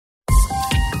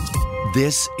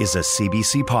This is a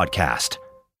CBC podcast.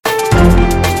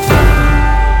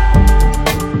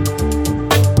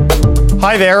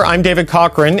 Hi there, I'm David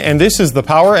Cochran, and this is the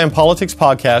Power and Politics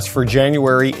podcast for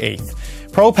January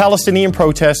 8th. Pro-Palestinian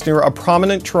protests near a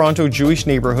prominent Toronto Jewish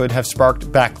neighbourhood have sparked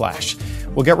backlash.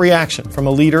 We'll get reaction from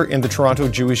a leader in the Toronto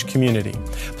Jewish community.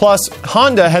 Plus,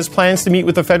 Honda has plans to meet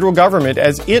with the federal government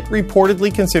as it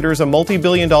reportedly considers a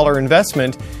multi-billion-dollar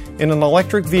investment in an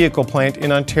electric vehicle plant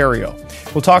in Ontario.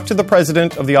 We'll talk to the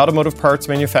president of the Automotive Parts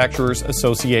Manufacturers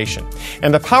Association.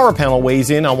 And the Power Panel weighs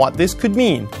in on what this could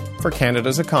mean for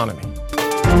Canada's economy.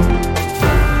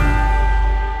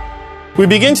 We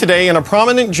begin today in a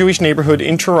prominent Jewish neighbourhood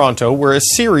in Toronto where a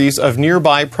series of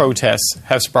nearby protests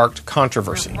have sparked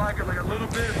controversy.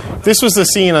 This was the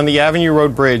scene on the Avenue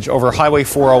Road Bridge over Highway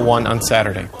 401 on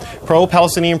Saturday.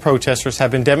 Pro-Palestinian protesters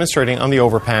have been demonstrating on the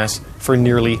overpass for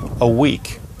nearly a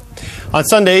week. On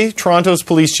Sunday, Toronto's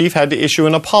police chief had to issue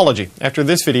an apology after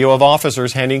this video of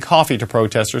officers handing coffee to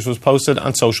protesters was posted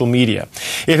on social media.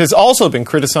 It has also been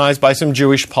criticized by some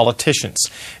Jewish politicians.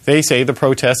 They say the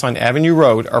protests on Avenue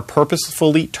Road are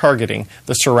purposefully targeting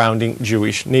the surrounding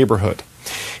Jewish neighborhood.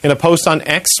 In a post on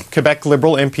X, Quebec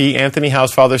Liberal MP Anthony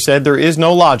Housefather said there is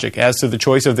no logic as to the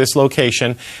choice of this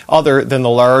location other than the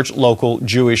large local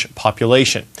Jewish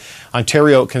population.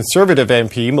 Ontario Conservative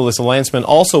MP Melissa Lansman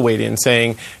also weighed in,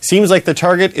 saying, "Seems like the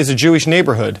target is a Jewish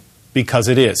neighbourhood because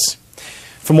it is."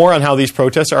 For more on how these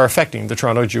protests are affecting the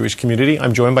Toronto Jewish community,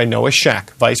 I'm joined by Noah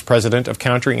Shak, Vice President of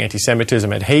Countering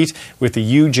Antisemitism and Hate with the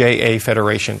UJA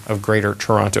Federation of Greater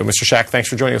Toronto. Mr. Shak, thanks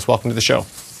for joining us. Welcome to the show.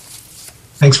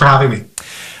 Thanks for having me.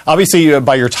 Obviously,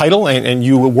 by your title, and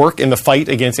you work in the fight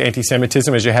against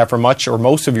anti-Semitism as you have for much or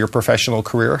most of your professional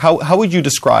career, how would you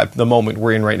describe the moment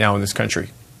we're in right now in this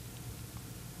country?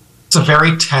 It's a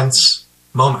very tense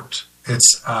moment.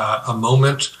 It's a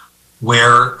moment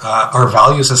where our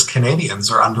values as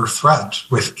Canadians are under threat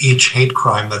with each hate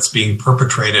crime that's being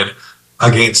perpetrated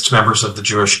against members of the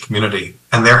Jewish community.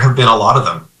 And there have been a lot of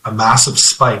them, a massive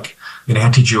spike in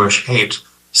anti-Jewish hate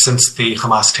since the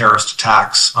Hamas terrorist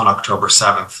attacks on October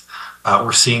 7th.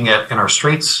 We're seeing it in our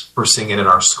streets, we're seeing it in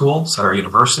our schools, at our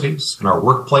universities, in our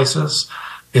workplaces.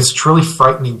 It's a truly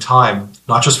frightening time,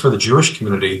 not just for the Jewish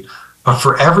community, but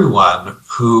for everyone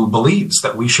who believes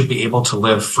that we should be able to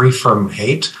live free from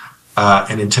hate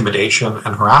and intimidation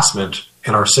and harassment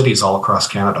in our cities all across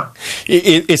Canada.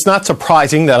 It's not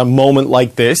surprising that a moment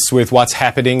like this, with what's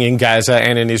happening in Gaza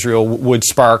and in Israel, would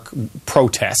spark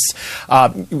protests.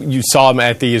 You saw them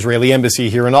at the Israeli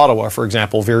embassy here in Ottawa, for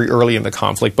example, very early in the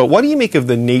conflict. But what do you make of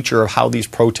the nature of how these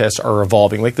protests are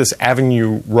evolving, like this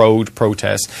Avenue Road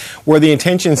protest, where the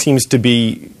intention seems to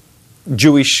be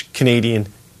Jewish Canadian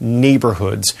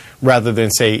neighborhoods rather than,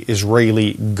 say,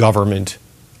 Israeli government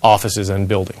offices and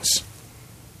buildings?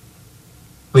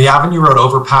 The Avenue Road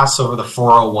overpass over the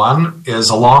 401 is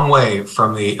a long way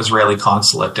from the Israeli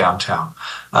consulate downtown.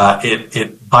 It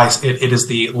is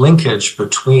the linkage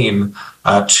between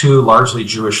two largely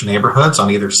Jewish neighborhoods on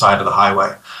either side of the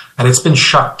highway. And it's been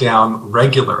shut down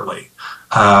regularly,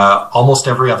 almost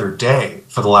every other day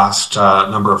for the last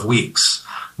number of weeks,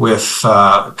 with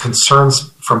concerns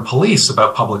from police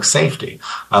about public safety.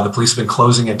 The police have been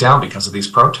closing it down because of these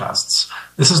protests.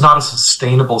 This is not a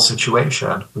sustainable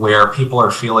situation where people are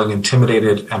feeling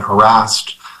intimidated and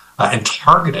harassed and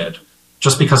targeted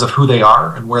just because of who they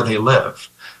are and where they live.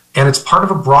 And it's part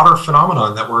of a broader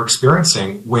phenomenon that we're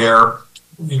experiencing where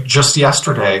just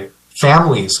yesterday,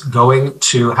 families going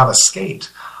to have a skate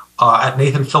at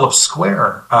Nathan Phillips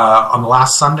Square on the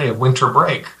last Sunday of winter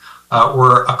break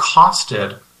were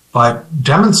accosted by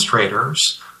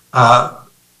demonstrators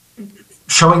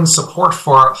showing support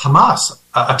for Hamas,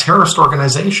 a terrorist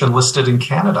organization listed in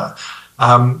Canada.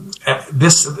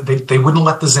 They wouldn't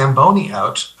let the Zamboni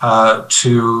out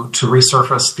to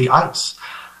resurface the ice.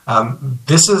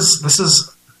 This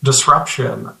is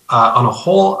disruption on a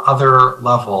whole other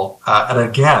level, and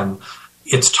again,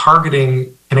 it's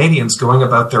targeting Canadians going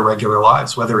about their regular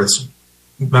lives, whether it's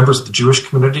members of the Jewish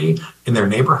community in their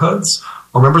neighborhoods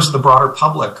or members of the broader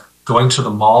public going to the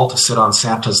mall to sit on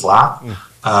Santa's lap,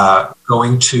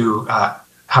 going to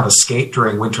have a skate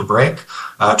during winter break,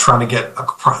 trying to get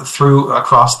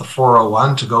across the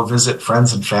 401 to go visit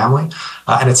friends and family.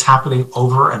 And it's happening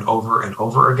over and over and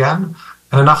over again.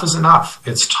 And enough is enough.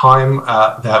 It's time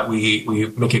that we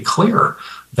make it clear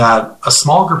that a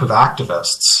small group of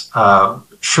activists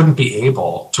shouldn't be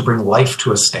able to bring life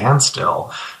to a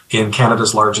standstill in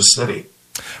Canada's largest city.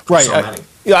 Right. So many.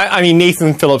 I mean,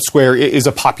 Nathan Phillips Square is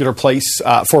a popular place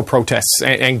for protests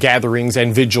and gatherings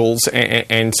and vigils,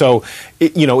 and so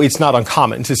it's not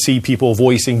uncommon to see people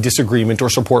voicing disagreement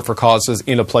or support for causes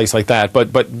in a place like that.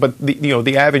 But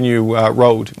the Avenue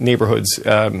Road neighborhoods,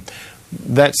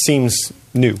 that seems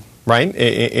new, right?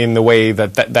 In the way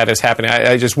that is happening.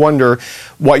 I just wonder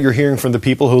what you're hearing from the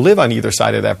people who live on either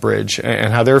side of that bridge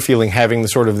and how they're feeling, having the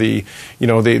sort of the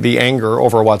anger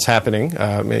over what's happening,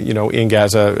 in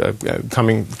Gaza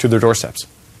coming to their doorsteps.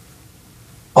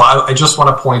 Well, I just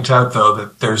want to point out, though,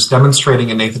 that there's demonstrating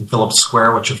in Nathan Phillips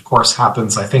Square, which of course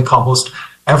happens, I think, almost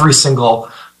every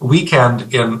single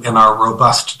weekend in our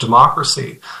robust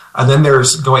democracy. And then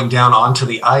there's going down onto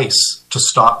the ice to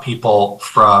stop people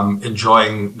from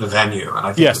enjoying the venue. And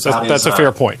I think yes, that's a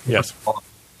fair point. Yes.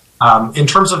 In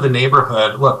terms of the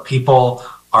neighborhood, look, people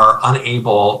are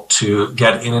unable to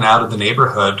get in and out of the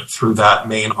neighborhood through that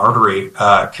main artery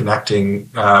connecting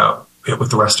it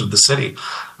with the rest of the city.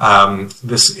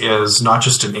 This is not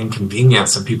just an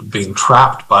inconvenience and people being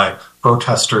trapped by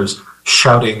protesters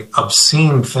shouting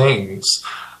obscene things,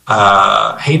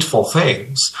 hateful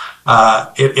things.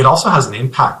 It also has an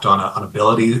impact on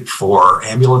ability for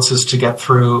ambulances to get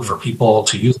through, for people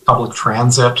to use public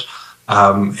transit,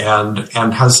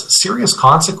 and has serious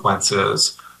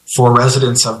consequences for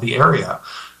residents of the area.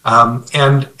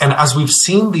 And as we've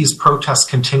seen these protests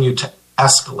continue to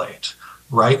escalate,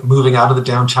 right, moving out of the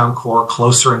downtown core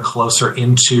closer and closer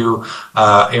into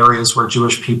areas where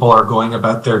Jewish people are going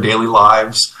about their daily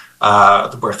lives,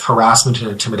 with harassment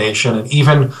and intimidation, and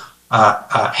even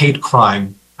hate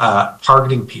crime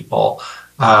targeting people.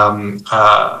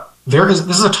 This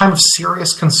is a time of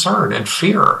serious concern and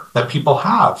fear that people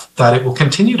have that it will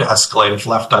continue to escalate if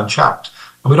left unchecked.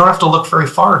 And we don't have to look very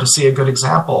far to see a good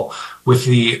example with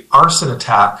the arson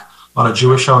attack on a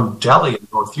Jewish-owned deli in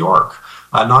North York,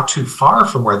 not too far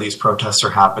from where these protests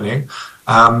are happening,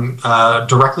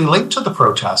 directly linked to the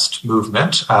protest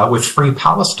movement, with Free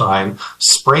Palestine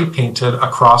spray painted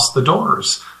across the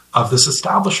doors of this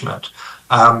establishment.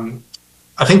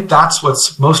 I think that's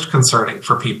what's most concerning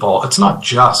for people. It's not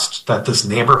just that this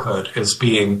neighborhood is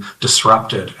being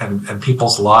disrupted and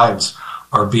people's lives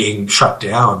are being shut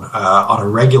down on a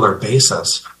regular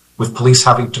basis, with police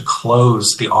having to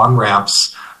close the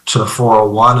on-ramps to the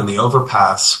 401 and the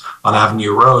overpass on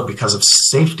Avenue Road because of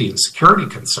safety and security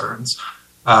concerns.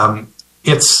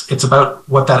 It's about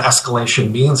what that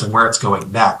escalation means and where it's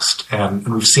going next. And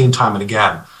we've seen time and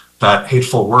again that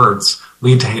hateful words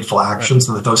lead to hateful actions,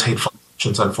 and that those hateful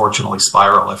actions unfortunately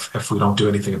spiral if we don't do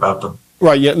anything about them.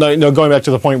 Right. Yeah. No. Going back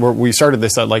to the point where we started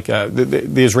this,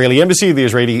 the Israeli embassy, the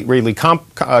Israeli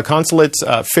consulates,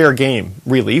 fair game,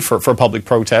 really, for public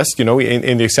protest.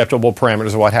 In the acceptable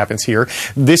parameters of what happens here.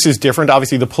 This is different.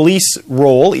 Obviously, the police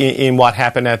role in what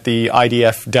happened at the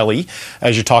IDF deli,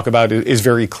 as you talk about, is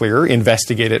very clear.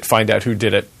 Investigate it, find out who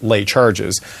did it, lay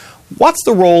charges. What's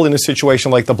the role in a situation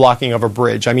like the blocking of a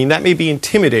bridge? I mean, that may be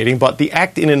intimidating, but the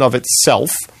act in and of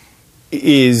itself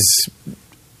is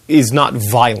not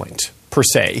violent, per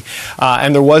se.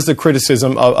 And there was the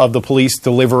criticism of the police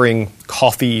delivering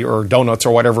coffee or donuts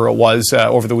or whatever it was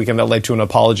over the weekend that led to an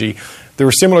apology. There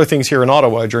were similar things here in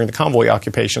Ottawa during the convoy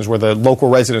occupations where the local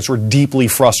residents were deeply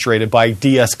frustrated by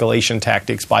de-escalation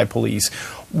tactics by police.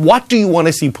 What do you want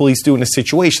to see police do in a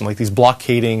situation like these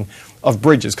blockading of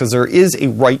bridges? Because there is a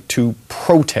right to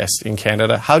protest in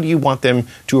Canada. How do you want them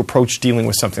to approach dealing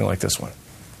with something like this one?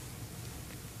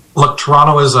 Look,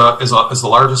 Toronto is the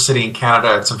largest city in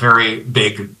Canada. It's a very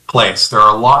big place. There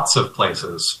are lots of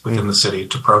places within the city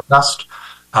to protest.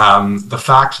 The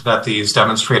fact that these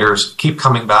demonstrators keep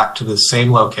coming back to the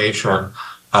same location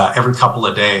every couple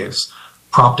of days,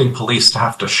 prompting police to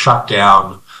have to shut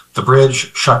down the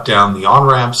bridge, shut down the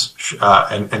on-ramps,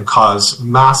 and cause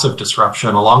massive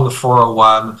disruption along the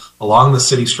 401, along the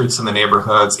city streets and the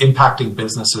neighborhoods, impacting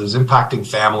businesses, impacting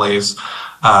families,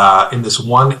 in this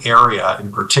one area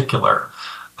in particular.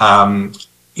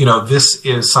 This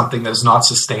is something that is not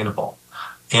sustainable.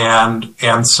 And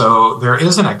so there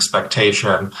is an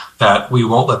expectation that we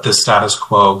won't let this status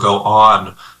quo go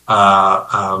on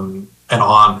and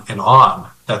on and on,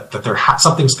 that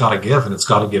something's got to give, and it's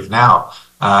got to give now.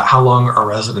 How long are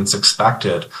residents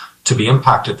expected to be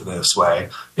impacted this way?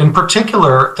 In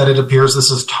particular, that it appears this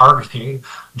is targeting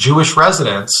Jewish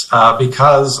residents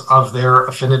because of their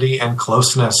affinity and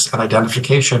closeness and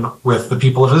identification with the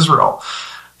people of Israel.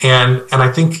 And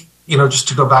I think, just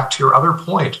to go back to your other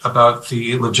point about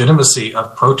the legitimacy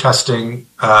of protesting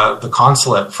the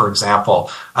consulate, for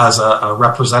example, as a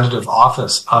representative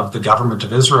office of the government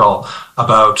of Israel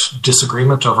about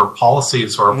disagreement over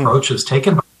policies or approaches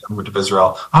taken by them, neighborhood of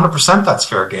Israel. 100% that's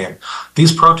fair game.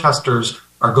 These protesters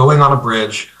are going on a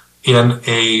bridge in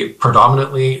a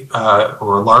predominantly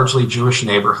or largely Jewish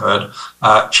neighborhood,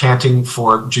 chanting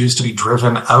for Jews to be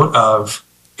driven out of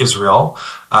Israel,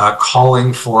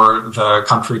 calling for the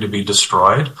country to be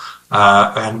destroyed,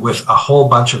 and with a whole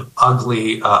bunch of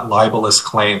ugly, libelous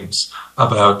claims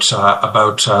about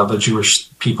the Jewish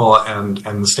people and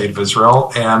the state of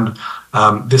Israel. And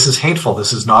this is hateful.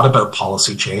 This is not about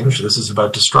policy change. This is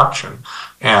about destruction.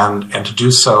 And to do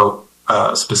so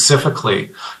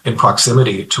specifically in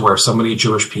proximity to where so many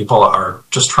Jewish people are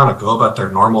just trying to go about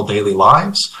their normal daily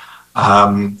lives,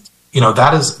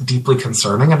 that is deeply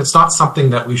concerning. And it's not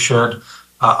something that we should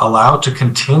allow to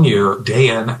continue day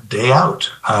in, day out.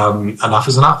 Enough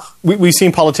is enough. We've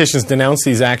seen politicians denounce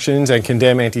these actions and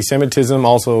condemn anti-Semitism,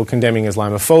 also condemning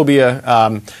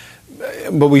Islamophobia.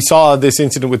 But we saw this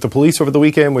incident with the police over the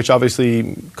weekend, which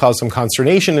obviously caused some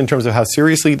consternation in terms of how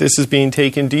seriously this is being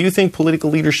taken. Do you think political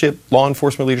leadership, law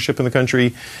enforcement leadership in the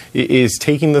country is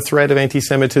taking the threat of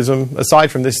anti-Semitism,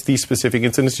 aside from these specific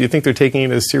incidents? Do you think they're taking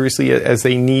it as seriously as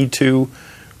they need to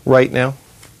right now?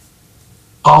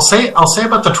 I'll say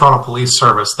about the Toronto Police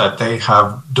Service that they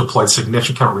have deployed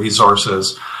significant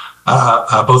resources,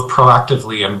 both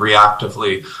proactively and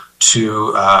reactively,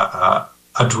 to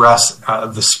address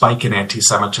the spike in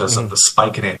anti-Semitism, the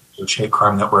spike in anti-Jewish hate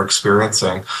crime that we're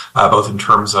experiencing, both in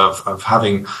terms of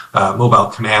having mobile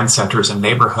command centers in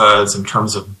neighborhoods, in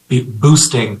terms of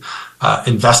boosting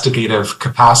investigative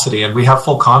capacity. And we have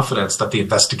full confidence that the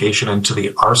investigation into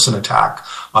the arson attack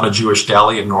on a Jewish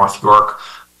deli in North York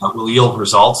will yield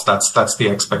results. That's the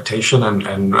expectation,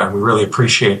 and we really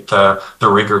appreciate the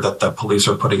rigor that the police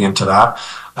are putting into that.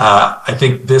 I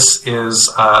think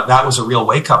that was a real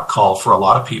wake-up call for a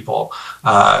lot of people,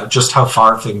 just how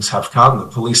far things have come. The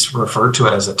police referred to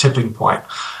it as a tipping point.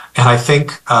 And I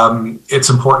think it's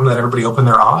important that everybody open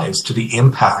their eyes to the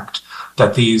impact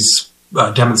that these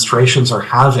demonstrations are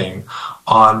having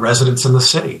on residents in the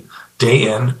city,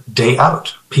 day in, day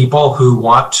out. People who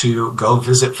want to go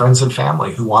visit friends and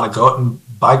family, who want to go out and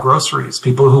buy groceries,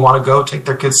 people who want to go take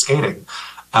their kids skating,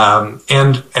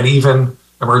 and even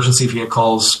emergency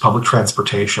vehicles, public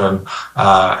transportation,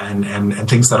 and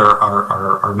things that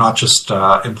are not just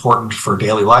important for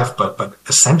daily life, but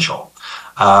essential,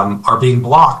 are being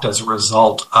blocked as a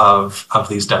result of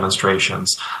these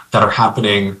demonstrations that are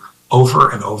happening over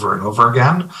and over and over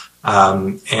again.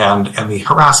 And the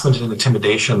harassment and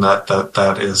intimidation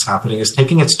that is happening is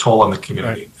taking its toll on the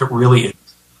community. Right. It really is.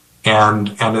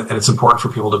 And it's important for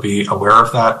people to be aware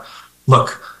of that.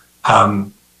 Look,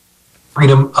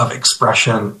 freedom of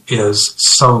expression is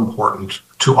so important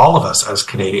to all of us as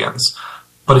Canadians,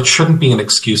 but it shouldn't be an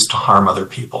excuse to harm other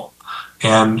people.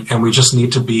 And we just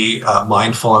need to be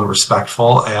mindful and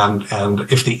respectful. And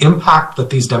if the impact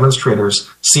that these demonstrators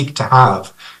seek to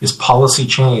have is policy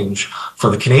change for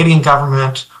the Canadian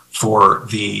government, for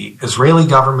the Israeli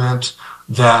government,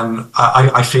 then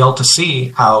I fail to see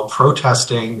how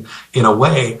protesting in a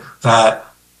way that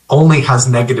only has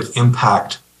negative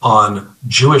impact on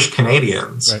Jewish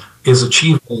Canadians is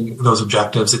achieving those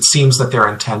objectives. It seems that their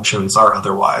intentions are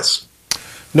otherwise.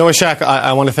 Noah Shak,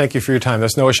 I want to thank you for your time.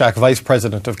 That's Noah Shak, Vice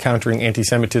President of Countering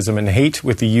Anti-Semitism and Hate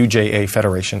with the UJA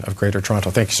Federation of Greater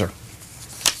Toronto. Thank you, sir.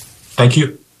 Thank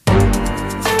you.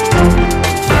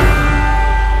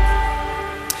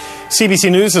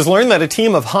 CBC News has learned that a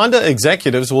team of Honda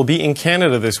executives will be in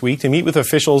Canada this week to meet with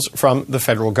officials from the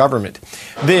federal government.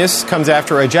 This comes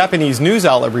after a Japanese news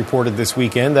outlet reported this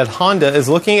weekend that Honda is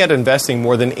looking at investing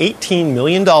more than $18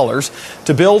 million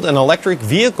to build an electric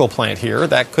vehicle plant here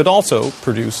that could also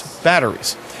produce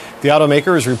batteries. The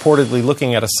automaker is reportedly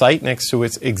looking at a site next to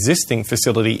its existing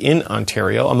facility in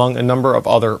Ontario, among a number of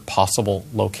other possible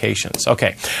locations.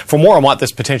 Okay, for more on what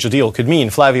this potential deal could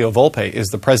mean, Flavio Volpe is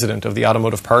the president of the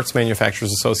Automotive Parts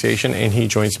Manufacturers Association, and he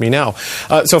joins me now.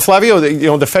 So, Flavio,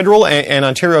 the federal and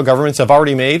Ontario governments have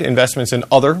already made investments in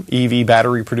other EV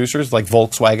battery producers like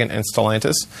Volkswagen and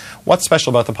Stellantis. What's special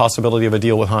about the possibility of a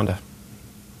deal with Honda?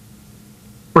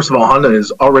 First of all, Honda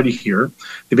is already here.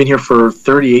 They've been here for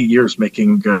 38 years,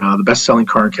 making the best-selling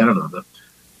car in Canada,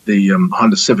 the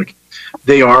Honda Civic.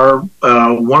 They are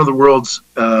one of the world's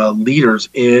leaders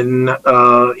in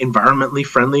environmentally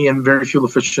friendly and very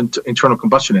fuel-efficient internal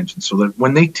combustion engines. So that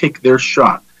when they take their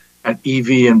shot at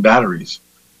EV and batteries,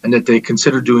 and that they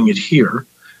consider doing it here,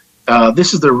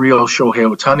 this is the real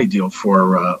Shohei Ohtani deal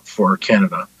for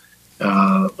Canada.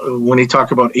 When they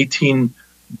talk about $18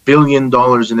 billion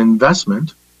in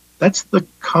investment, that's the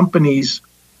company's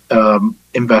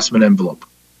investment envelope,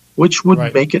 which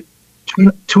would make it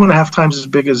two and a half times as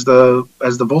big as the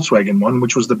Volkswagen one,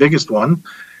 which was the biggest one,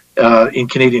 in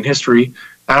Canadian history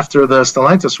after the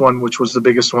Stellantis one, which was the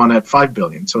biggest one at $5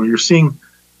 billion. So you're seeing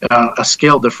a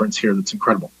scale difference here that's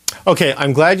incredible. Okay,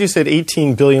 I'm glad you said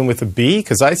 18 billion with a B,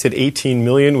 because I said 18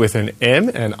 million with an M,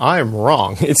 and I'm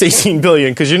wrong. It's 18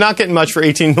 billion, because you're not getting much for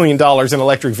 $18 million in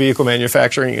electric vehicle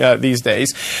manufacturing these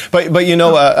days. But you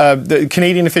know, the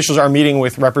Canadian officials are meeting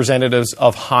with representatives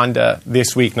of Honda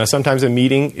this week. Now, sometimes a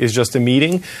meeting is just a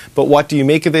meeting, but what do you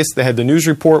make of this? They had the news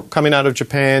report coming out of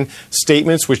Japan,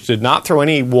 statements which did not throw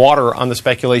any water on the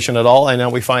speculation at all, and now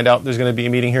we find out there's going to be a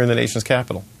meeting here in the nation's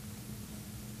capital.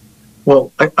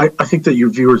 Well, I think that your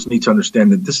viewers need to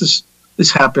understand that this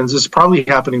happens. This is probably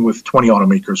happening with 20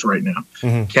 automakers right now.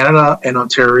 Mm-hmm. Canada and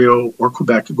Ontario or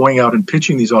Quebec going out and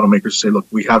pitching these automakers to say, look,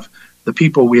 we have the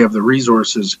people, we have the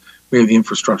resources, we have the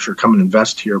infrastructure, come and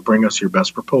invest here, bring us your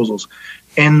best proposals.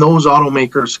 And those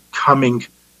automakers coming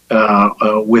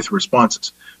with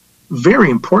responses. Very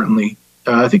importantly,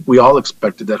 I think we all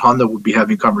expected that Honda would be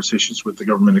having conversations with the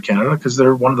government of Canada because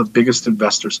they're one of the biggest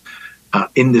investors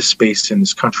in this space in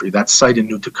this country. That site in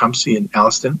New Tecumseh in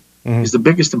Alliston is the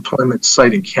biggest employment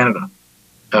site in Canada.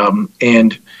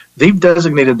 And they've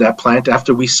designated that plant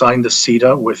after we signed the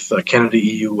CETA with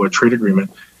Canada-EU trade agreement.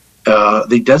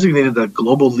 They designated that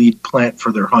global lead plant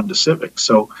for their Honda Civic.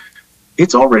 So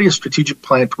it's already a strategic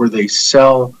plant where they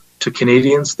sell to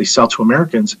Canadians, they sell to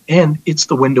Americans, and it's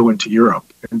the window into Europe.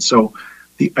 And so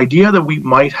the idea that we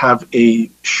might have a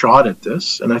shot at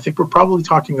this, and I think we're probably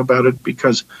talking about it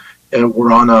because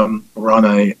we're on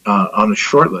a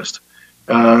short list,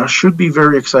 should be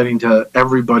very exciting to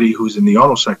everybody who's in the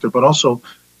auto sector, but also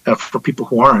for people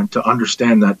who aren't, to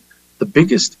understand that the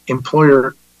biggest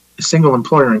single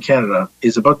employer in Canada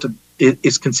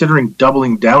is considering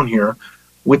doubling down here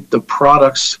with the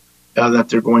products that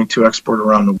they're going to export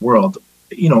around the world.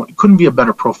 You know, it couldn't be a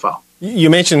better profile.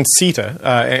 You mentioned CETA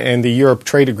and the Europe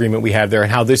trade agreement we had there,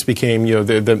 and how this became, you know,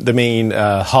 the main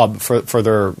hub for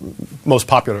their most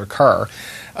popular car.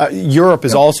 Europe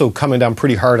is also coming down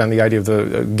pretty hard on the idea of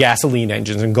the gasoline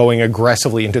engines and going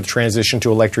aggressively into the transition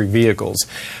to electric vehicles.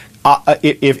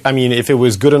 If it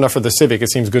was good enough for the Civic,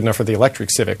 it seems good enough for the electric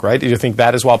Civic, right? Do you think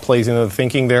that is what plays into the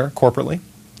thinking there corporately?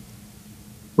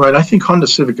 Right. I think Honda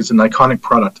Civic is an iconic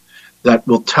product that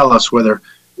will tell us whether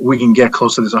we can get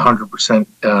close to this 100%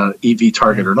 EV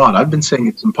target or not. I've been saying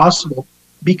it's impossible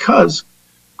because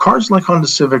cars like Honda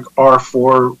Civic are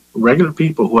for regular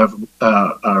people who have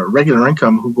a regular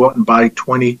income who go out and buy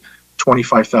 $20,000,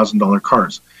 $25,000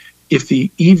 cars. If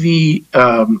the EV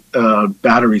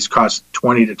batteries cost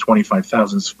 $20,000 to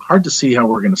 $25,000, it's hard to see how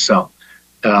we're going to sell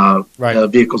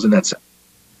vehicles in that sense.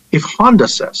 If Honda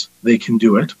says they can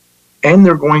do it, and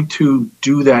they're going to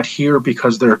do that here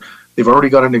because they've already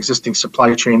got an existing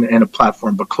supply chain and a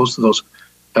platform, but close to those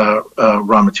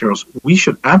raw materials, we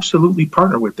should absolutely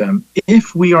partner with them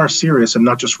if we are serious and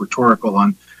not just rhetorical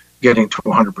on getting to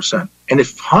 100%. And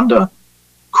if Honda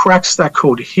cracks that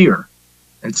code here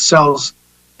and sells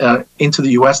into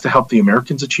the U.S. to help the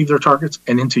Americans achieve their targets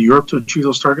and into Europe to achieve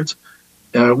those targets,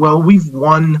 well, we've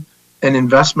won an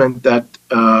investment that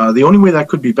the only way that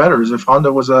could be better is if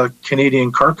Honda was a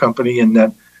Canadian car company and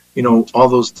that, you know, all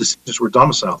those decisions were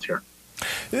domiciled here.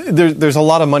 There's a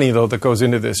lot of money, though, that goes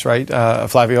into this, right,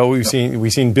 Flavio? We've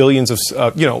seen billions of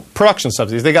production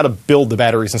subsidies. They got to build the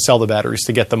batteries and sell the batteries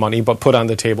to get the money, but put on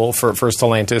the table for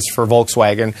Stellantis, for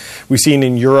Volkswagen. We've seen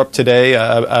in Europe today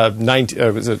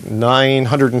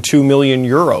 902 million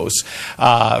euros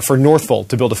for Northvolt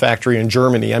to build a factory in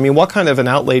Germany. I mean, what kind of an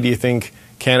outlay do you think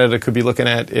Canada could be looking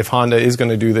at if Honda is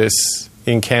going to do this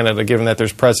in Canada, given that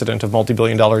there's precedent of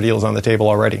multi-billion-dollar deals on the table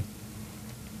already?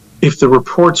 If the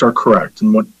reports are correct,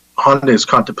 and what Honda is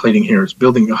contemplating here is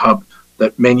building a hub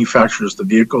that manufactures the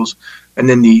vehicles, and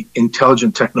then the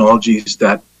intelligent technologies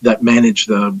that manage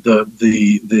the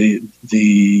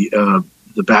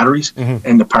batteries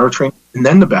and the powertrain, and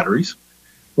then the batteries,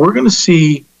 we're going to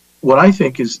see what I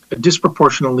think is a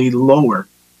disproportionately lower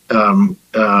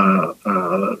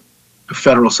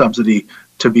federal subsidy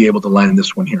to be able to land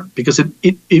this one here, because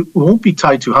it won't be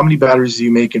tied to how many batteries do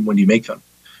you make and when do you make them.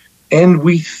 And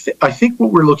I think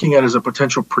what we're looking at is a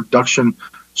potential production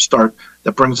start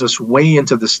that brings us way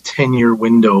into this 10-year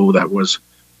window that was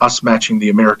us matching the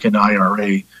American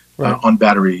IRA on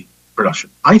battery production.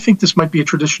 I think this might be a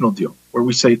traditional deal where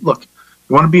we say, look,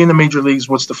 you want to be in the major leagues,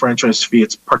 what's the franchise fee?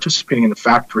 It's participating in the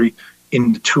factory,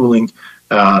 in the tooling,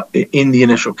 in the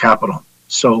initial capital.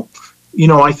 So, you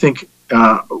know, I think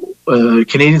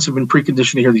Canadians have been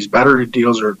preconditioned to hear these battery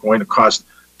deals are going to cost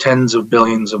tens of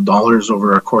billions of dollars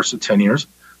over a course of 10 years.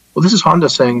 Well, this is Honda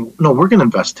saying, no, we're going to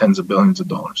invest tens of billions of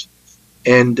dollars.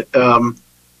 And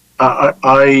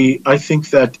I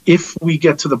think that if we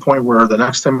get to the point where the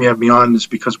next time you have me on is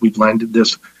because we've landed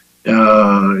this,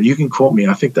 you can quote me.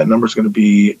 I think that number is going to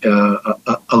be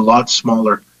a lot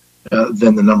smaller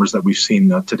than the numbers that we've seen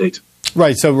to date.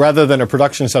 Right. So rather than a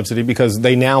production subsidy, because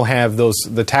they now have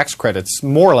the tax credits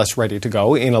more or less ready to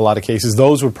go in a lot of cases,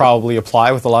 those would probably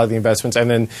apply with a lot of the investments, and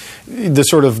then the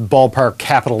sort of ballpark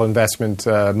capital investment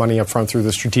money up front through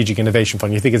the Strategic Innovation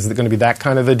Fund. You think it's going to be that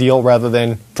kind of a deal rather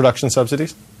than production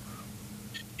subsidies?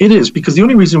 It is, because the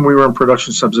only reason we were in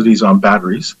production subsidies on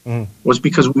batteries was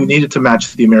because we needed to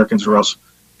match the Americans, or else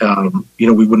we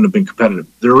wouldn't have been competitive.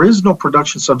 There is no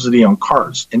production subsidy on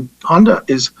cars, and Honda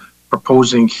is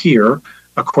proposing here,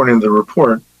 according to the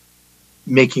report,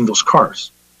 making those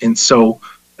cars. And so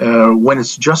when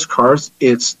it's just cars,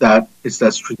 it's that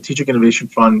Strategic Innovation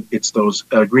Fund, it's those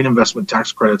green investment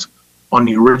tax credits on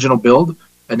the original build,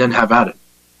 and then have at it.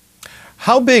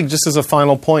 How big, just as a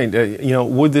final point,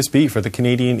 would this be for the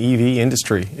Canadian EV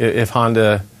industry if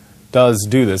Honda does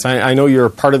do this? I know you're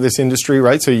part of this industry,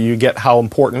 right? So you get how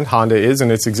important Honda is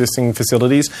and its existing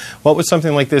facilities. What would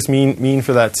something like this mean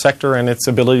for that sector and its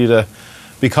ability to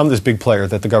become this big player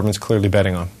that the government's clearly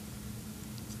betting on?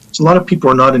 So a lot of people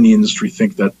who are not in the industry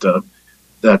think that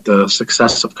the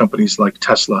success of companies like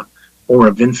Tesla or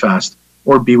VinFast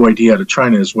or BYD out of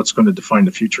China is what's going to define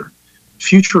the future.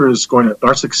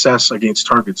 Our success against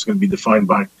Target is going to be defined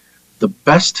by the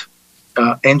best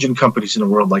engine companies in the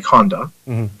world, like Honda.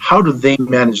 How do they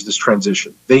manage this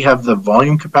transition? They have the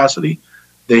volume capacity,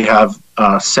 they have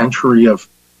a century of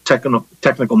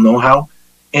technical know-how,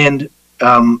 and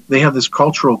they have this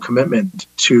cultural commitment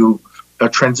to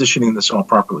transitioning this all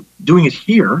properly. Doing it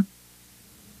here,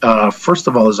 first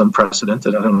of all, is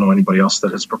unprecedented. I don't know anybody else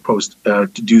that has proposed to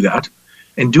do that.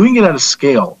 And doing it at a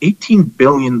scale, $18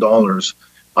 billion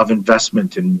of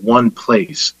investment in one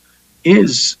place,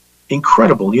 is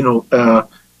incredible.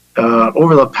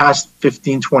 Over the past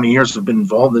 15, 20 years, I've been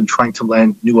involved in trying to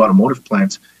land new automotive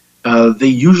plants. They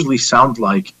usually sound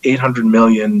like 800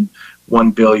 million,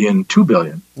 1 billion, 2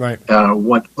 billion. Right.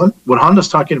 What Honda's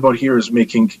talking about here is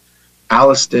making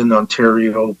Alliston,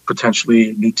 Ontario,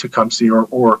 potentially New Tecumseh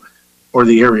or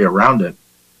the area around it,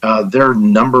 their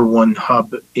number one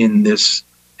hub in this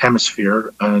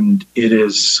hemisphere, and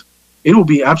it will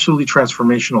be absolutely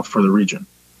transformational for the region.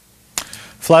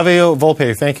 Flavio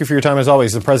Volpe, thank you for your time as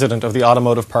always, the president of the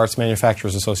Automotive Parts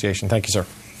Manufacturers Association. Thank you, sir.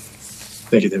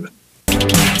 Thank you, David.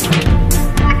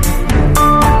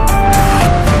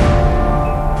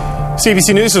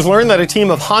 CBC News has learned that a team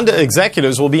of Honda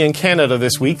executives will be in Canada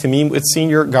this week to meet with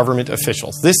senior government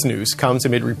officials. This news comes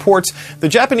amid reports the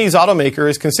Japanese automaker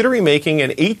is considering making an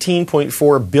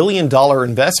 $18.4 billion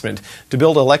investment to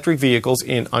build electric vehicles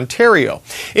in Ontario.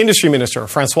 Industry Minister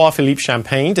François-Philippe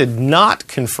Champagne did not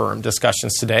confirm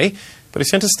discussions today, but he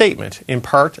sent a statement in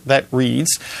part that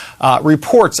reads,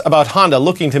 reports about Honda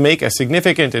looking to make a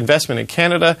significant investment in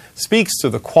Canada speaks to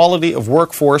the quality of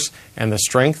workforce and the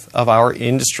strength of our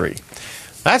industry.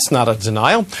 That's not a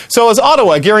denial. So is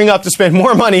Ottawa gearing up to spend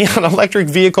more money on electric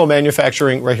vehicle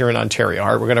manufacturing right here in Ontario? All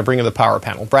right, we're going to bring in the power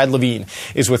panel. Brad Levine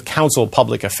is with Council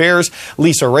Public Affairs.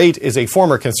 Lisa Raitt is a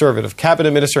former Conservative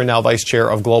cabinet minister, now vice chair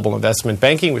of global investment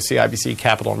banking with CIBC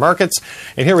Capital Markets.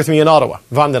 And here with me in Ottawa,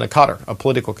 Vandana Cotter, a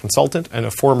political consultant and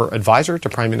a former advisor to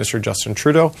Prime Minister Justin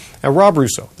Trudeau, and Rob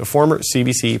Russo, the former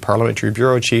CBC Parliamentary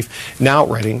Bureau Chief, now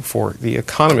writing for The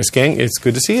Economist. Gang, it's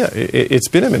good to see you. It's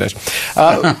been a minute.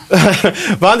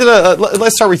 Vandana,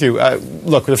 let's start with you.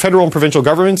 Look, the federal and provincial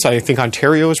governments, I think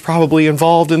Ontario is probably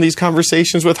involved in these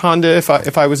conversations with Honda.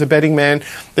 If I was a betting man,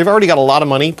 they've already got a lot of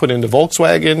money put into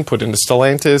Volkswagen, put into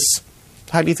Stellantis.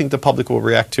 How do you think the public will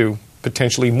react to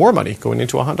potentially more money going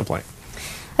into a Honda plant?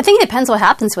 I think it depends what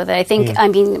happens with it. I think,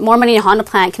 more money in a Honda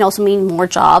plant can also mean more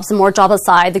jobs, and more jobs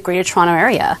outside the Greater Toronto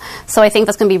area. So I think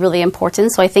that's going to be really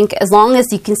important. So I think as long as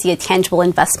you can see a tangible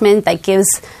investment that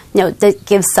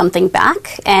gives something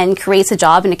back and creates a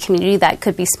job in a community that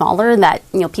could be smaller and that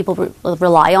people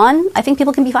rely on, I think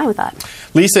people can be fine with that.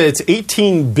 Lisa, it's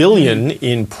 $18 billion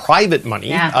in private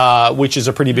money, which is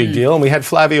a pretty big deal. And we had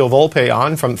Flavio Volpe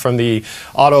on from the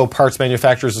Auto Parts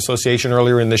Manufacturers Association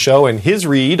earlier in the show, and his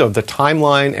read of the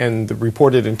timeline and the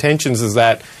reported intentions is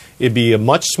that it'd be a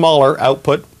much smaller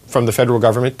output from the federal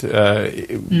government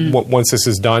once this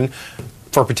is done,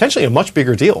 for potentially a much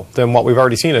bigger deal than what we've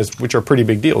already seen, which are pretty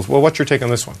big deals. Well, what's your take on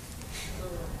this one?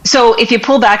 So if you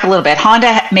pull back a little bit,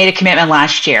 Honda made a commitment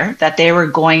last year that they were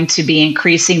going to be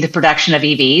increasing the production of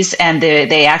EVs, and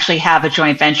they actually have a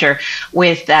joint venture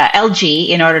with LG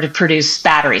in order to produce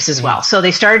batteries as well. So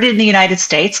they started in the United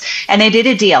States, and they did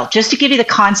a deal. Just to give you the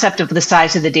concept of the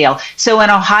size of the deal. So in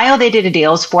Ohio, they did a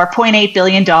deal. It's $4.8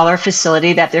 billion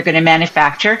facility that they're going to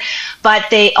manufacture, but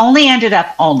they ended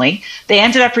up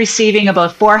receiving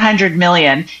about $400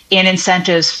 million in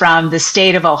incentives from the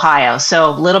state of Ohio. So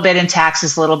a little bit in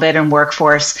taxes, a little bit in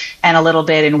workforce, and a little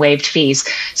bit in waived fees.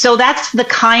 So that's the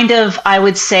kind of, I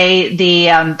would say,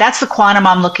 that's the quantum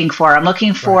I'm looking for. I'm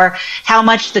looking for how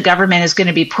much the government is going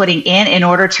to be putting in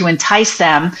order to entice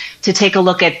them to take a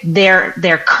look at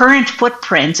their current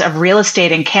footprint of real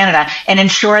estate in Canada and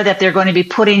ensure that they're going to be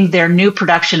putting their new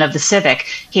production of the Civic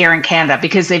here in Canada,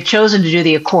 because they've chosen to do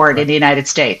the Accord in the United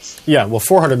States. Yeah, well,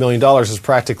 $400 million is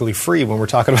practically free when we're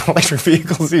talking about electric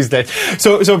vehicles these days.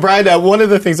 So Brad, one of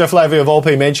the things that Flavio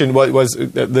Volpe mentioned was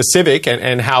the Civic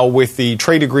and how with the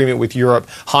trade agreement with Europe,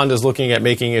 Honda's looking at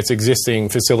making its existing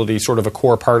facility sort of a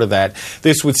core part of that.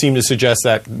 This would seem to suggest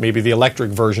that maybe the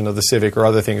electric version of the Civic or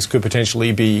other things could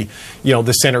potentially be,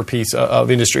 the centerpiece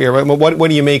of industry. What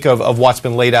do you make of what's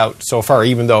been laid out so far,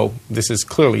 even though this is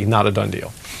clearly not a done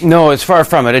deal? No, it's far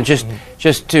from it. And just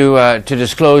to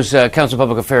disclose, Council of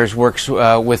Public Affairs works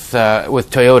with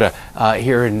Toyota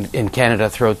here in Canada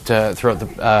throughout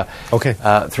the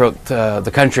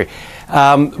country.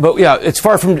 But yeah, it's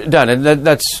far from done, and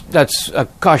that's a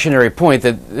cautionary point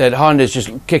that Honda is just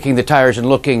kicking the tires and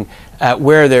looking at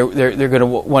where they're going to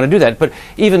want to do that. But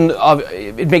even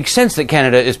it makes sense that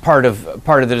Canada is part of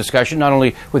the discussion, not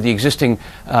only with the existing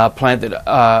plant that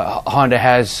Honda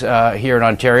has here in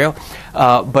Ontario,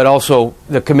 but also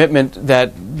the commitment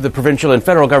that the provincial and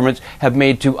federal governments have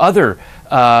made to other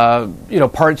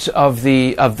parts of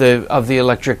the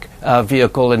electric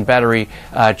vehicle and battery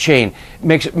chain.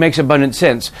 Makes abundant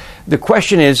sense. The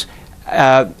question is,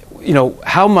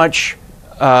 how much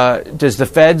does the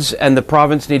feds and the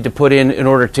province need to put in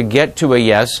order to get to a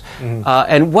yes?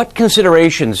 And what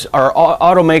considerations are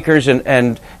automakers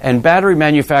and battery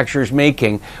manufacturers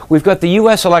making? We've got the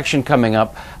U.S. election coming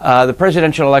up, the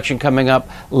presidential election coming up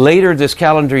later this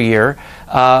calendar year.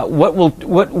 What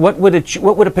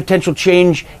would a potential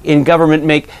change in government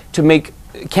make to make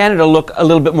Canada look a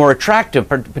little bit more attractive,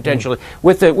 potentially,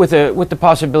 with the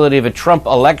possibility of a Trump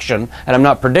election? And I'm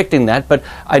not predicting that, but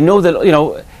I know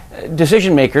that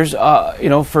decision makers,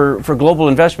 for global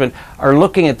investment, are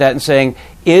looking at that and saying,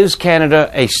 is Canada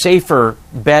a safer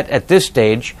bet at this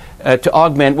stage to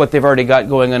augment what they've already got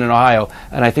going on in Ohio?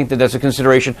 And I think that that's a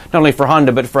consideration not only for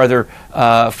Honda but for other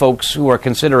folks who are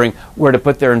considering where to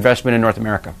put their investment in North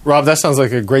America. Rob, that sounds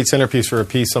like a great centerpiece for a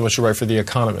piece someone should write for The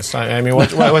Economist. I mean,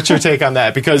 what's your take on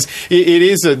that? Because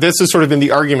this has sort of been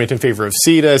the argument in favor of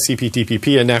CETA,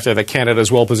 CPTPP, and NAFTA, that Canada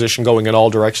is well positioned going in all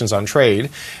directions on trade,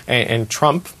 and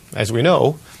Trump, as we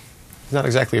know, is not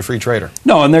exactly a free trader.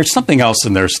 No, and there's something else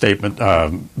in their statement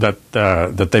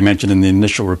that they mentioned in the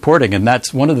initial reporting, and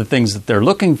that's one of the things that they're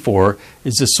looking for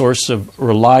is a source of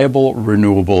reliable,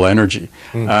 renewable energy,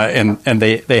 and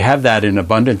they have that in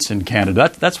abundance in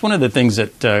Canada. That's one of the things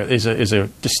that is a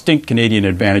distinct Canadian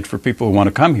advantage for people who want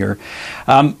to come here.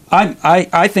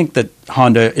 I think that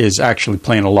Honda is actually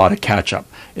playing a lot of catch up.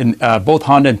 Both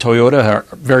Honda and Toyota are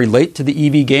very late to the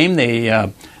EV game.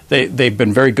 They've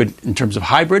been very good in terms of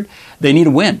hybrid. They need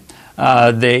a win.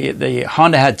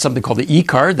 Honda had something called the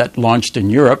e-car that launched in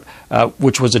Europe,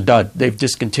 which was a dud. They've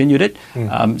discontinued it.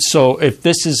 So if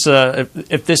this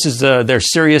is their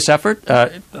serious effort,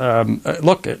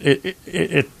 look,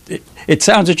 it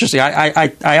sounds interesting.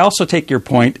 I also take your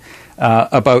point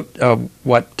about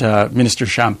what Minister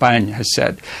Champagne has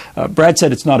said. Brad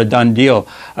said it's not a done deal.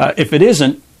 If it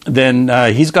isn't, then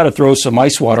he's got to throw some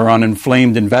ice water on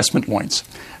inflamed investment loins.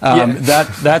 He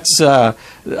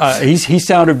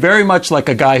sounded very much like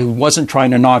a guy who wasn't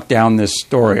trying to knock down this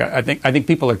story. I think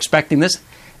people are expecting this.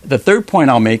 The third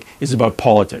point I'll make is about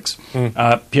politics.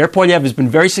 Pierre Poilievre has been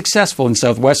very successful in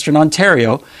southwestern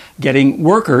Ontario getting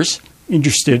workers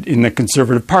interested in the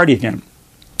Conservative Party again.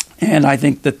 And I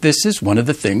think that this is one of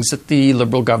the things that the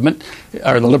Liberal government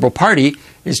or the Liberal Party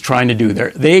is trying to do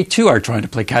there. They, too, are trying to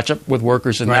play catch-up with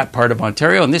workers in that part of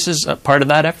Ontario, and this is a part of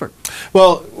that effort.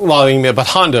 Well, but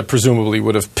Honda presumably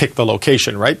would have picked the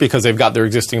location, right? Because they've got their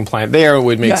existing plant there. It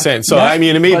would make sense. So, I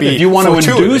mean, it may be if you want to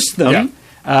induce them,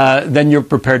 then you're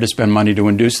prepared to spend money to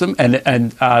induce them, and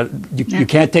you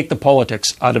can't take the politics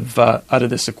out of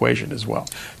this equation as well.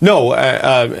 No,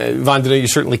 Vandana, you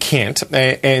certainly can't.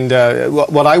 And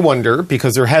what I wonder,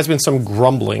 because there has been some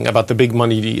grumbling about the big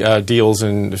money deals,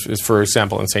 for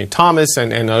example, in St. Thomas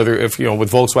and other,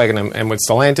 with Volkswagen and with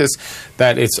Stellantis,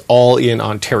 that it's all in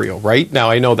Ontario, right? Now,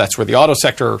 I know that's where the auto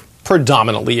sector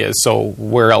predominantly is, so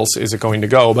where else is it going to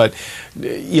go? But,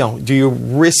 do you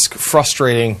risk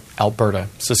frustrating Alberta,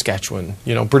 Saskatchewan,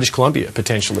 British Columbia,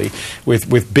 potentially,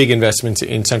 with big investments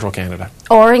in central Canada?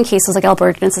 Or in cases like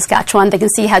Alberta and Saskatchewan, they can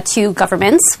see how two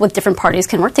governments with different parties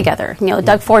can work together.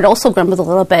 Doug Ford also grumbled a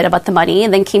little bit about the money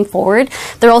and then came forward.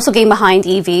 They're also getting behind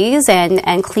EVs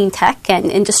and clean tech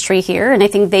and industry here, and I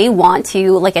think they want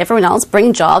to, like everyone else,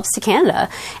 bring jobs to Canada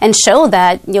and show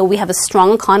that, we have a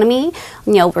strong economy,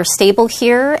 we're stable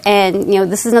here, and,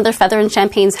 this is another feather in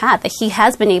Champagne's hat, that he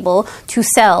has been able to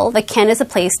sell that Canada's a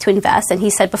place to invest, and he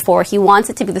said before he wants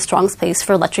it to be the strongest place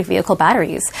for electric vehicle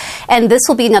batteries. And this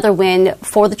will be another win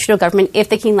for the Trudeau government if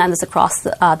they can land this across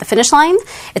the finish line.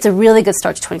 It's a really good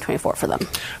start to 2024 for them.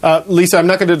 Lisa, I'm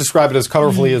not going to describe it as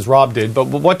colorfully as Rob did, but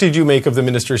what did you make of the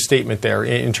minister's statement there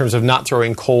in terms of not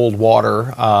throwing cold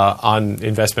water on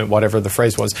investment, whatever the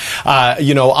phrase was,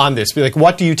 on this?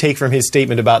 What do you take from his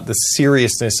statement about the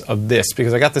seriousness of this?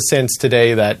 Because I got the sense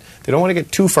today that they don't want to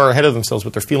get too far ahead of themselves,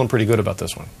 but they're feeling pretty good about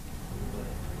this one.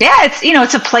 Yeah,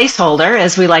 it's a placeholder,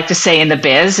 as we like to say in the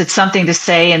biz. It's something to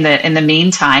say in the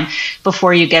meantime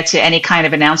before you get to any kind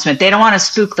of announcement. They don't want to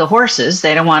spook the horses.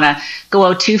 They don't want to go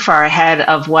out too far ahead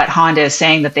of what Honda is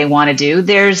saying that they want to do.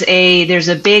 There's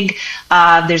a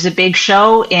big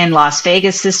show in Las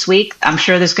Vegas this week. I'm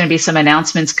sure there's going to be some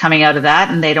announcements coming out of that,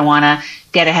 and they don't want to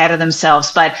get ahead of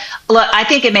themselves. But look, I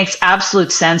think it makes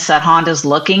absolute sense that Honda's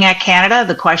looking at Canada.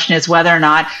 The question is whether or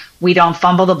not we don't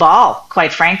fumble the ball,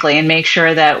 quite frankly, and make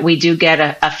sure that we do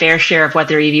get a fair share of what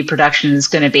their EV production is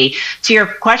going to be. To your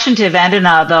question to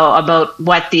Vandana, though, about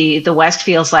what the West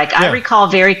feels like, yeah. I recall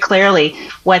very clearly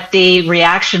what the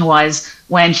reaction was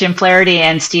when Jim Flaherty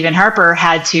and Stephen Harper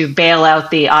had to bail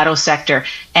out the auto sector,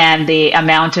 and the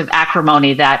amount of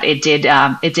acrimony that it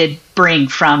did bring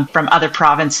from other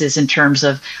provinces in terms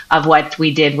of what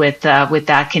we did with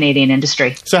that Canadian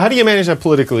industry. So how do you manage that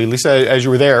politically, Lisa, as you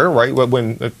were there, right,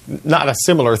 when not a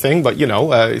similar thing, but,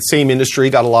 same industry,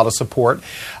 got a lot of support.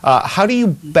 How do you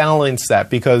balance that?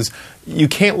 Because you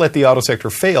can't let the auto sector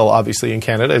fail, obviously, in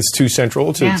Canada. It's too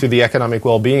central to the economic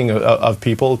well-being of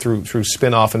people through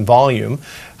spin-off and volume.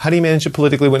 How do you manage it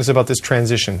politically when it's about this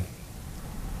transition?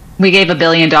 We gave $1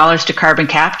 billion to carbon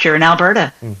capture in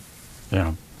Alberta.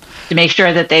 Yeah. To make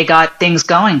sure that they got things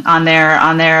going on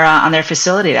their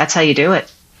facility. That's how you do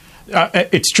it.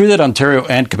 It's true that Ontario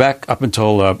and Quebec, up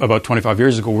until about 25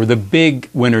 years ago, were the big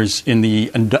winners in the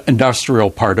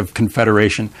industrial part of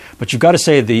Confederation. But you've got to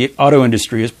say the auto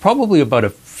industry is probably about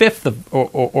a fifth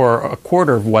or a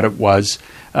quarter of what it was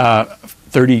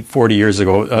 30, 40 years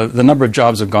ago. The number of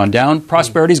jobs have gone down.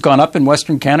 Prosperity's gone up in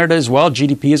Western Canada as well.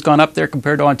 GDP has gone up there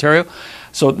compared to Ontario.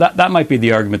 So that might be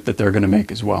the argument that they're going to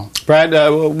make as well. Brad,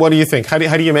 what do you think? How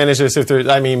do you manage this?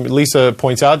 Lisa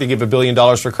points out they give $1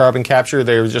 billion for carbon capture.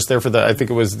 They were just there for I think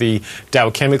it was the Dow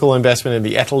Chemical investment in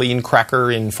the ethylene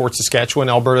cracker in Fort Saskatchewan,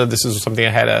 Alberta. This is something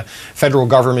that had a federal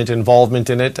government involvement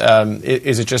in it.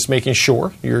 Is it just making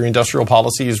sure your industrial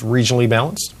policy is regionally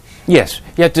balanced? Yes.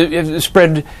 You have to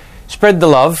spread the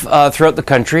love throughout the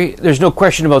country. There's no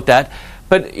question about that.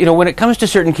 But when it comes to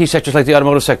certain key sectors like the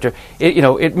automotive sector,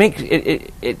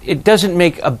 it doesn't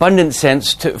make abundant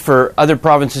sense for other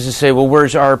provinces to say, well,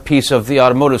 where's our piece of the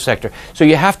automotive sector? So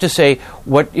you have to say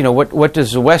what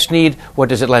does the West need, what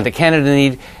does Atlantic Canada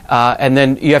need, and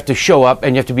then you have to show up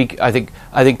and you have to be, I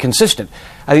think consistent.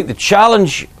 I think the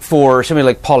challenge for somebody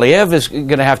like Polyev is going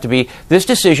to have to be this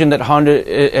decision that Honda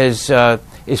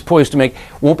is poised to make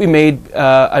won't be made,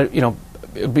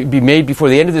 be made before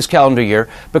the end of this calendar year,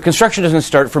 but construction doesn't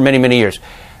start for many, many years.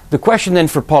 The question then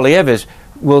for Polyev is,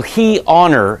 will he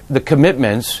honor the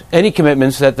commitments, any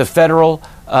commitments that the federal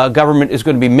government is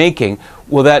going to be making?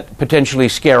 Will that potentially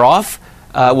scare off?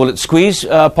 Will it squeeze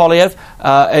Polyev?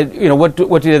 And what do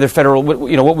the other federal?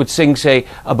 What would Singh say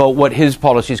about what his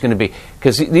policy is going to be?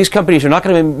 Because these companies are not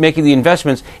going to be making the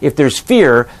investments if there's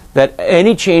fear that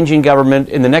any change in government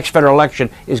in the next federal election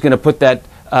is going to put that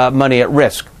money at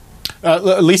risk.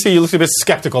 Lisa, you looked a bit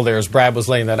skeptical there as Brad was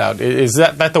laying that out. Is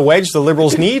that the wedge the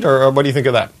Liberals need, or what do you think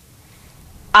of that?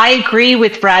 I agree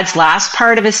with Brad's last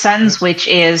part of his sentence, which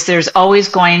is there's always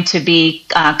going to be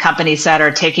companies that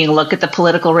are taking a look at the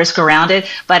political risk around it,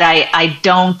 but I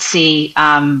don't see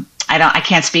I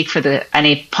can't speak for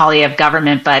any Poilievre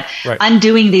government, but Right.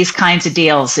 undoing these kinds of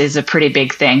deals is a pretty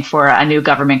big thing for a new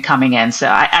government coming in. So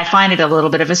I find it a little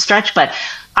bit of a stretch, but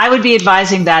I would be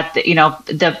advising that,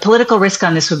 the political risk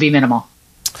on this would be minimal.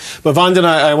 But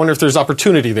Vandana, I wonder if there's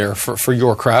opportunity there for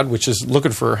your crowd, which is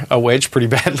looking for a wedge pretty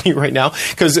badly right now,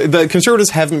 because the Conservatives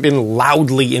haven't been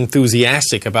loudly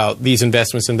enthusiastic about these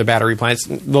investments in the battery plants.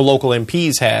 The local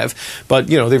MPs have, but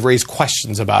they've raised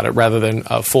questions about it rather than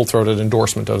a full-throated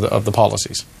endorsement of the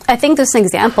policies. I think there's an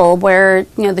example where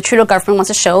the Trudeau government wants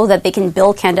to show that they can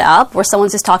build Canada up, where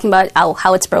someone's just talking about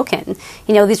how it's broken.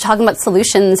 They're talking about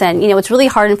solutions, and it's really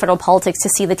hard in federal politics to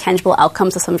see the tangible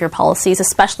outcomes of some of your policies,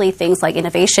 especially things like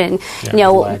innovation.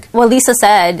 What Lisa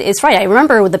said is right. I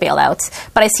remember with the bailouts,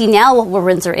 but I see now where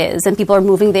Windsor is, and people are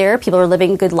moving there, people are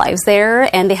living good lives there,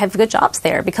 and they have good jobs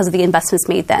there because of the investments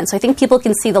made then. So I think people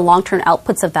can see the long-term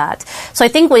outputs of that. So I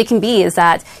think what it can be is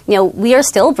that we are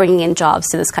still bringing in jobs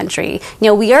to this country.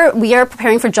 We are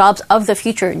preparing for jobs of the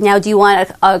future. Now, do you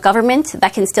want a government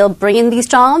that can still bring in these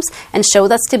jobs and show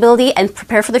that stability and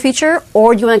prepare for the future,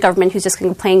 or do you want a government who's just going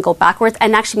to complain, go backwards,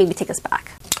 and actually maybe take us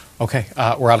back? Okay,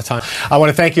 we're out of time. I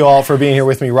want to thank you all for being here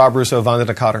with me. Rob Russo,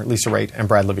 Vandana Cotter, Lisa Raitt, and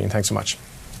Brad Levine. Thanks so much.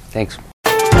 Thanks.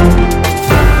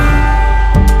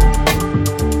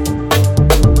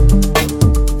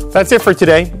 That's it for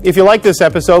today. If you like this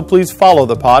episode, please follow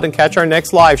the pod and catch our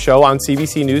next live show on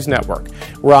CBC News Network.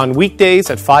 We're on weekdays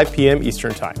at 5 p.m.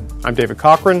 Eastern Time. I'm David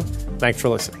Cochran. Thanks for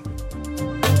listening.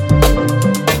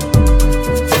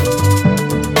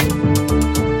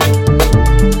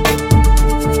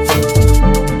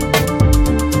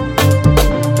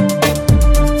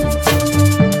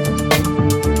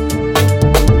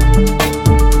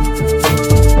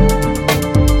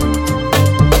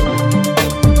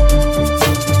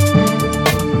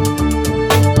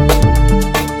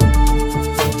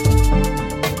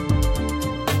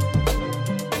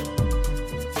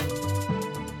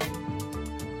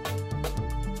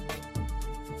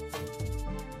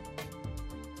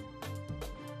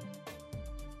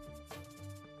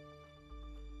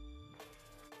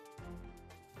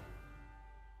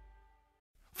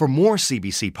 For more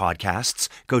CBC podcasts,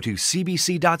 go to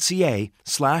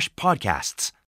cbc.ca/podcasts.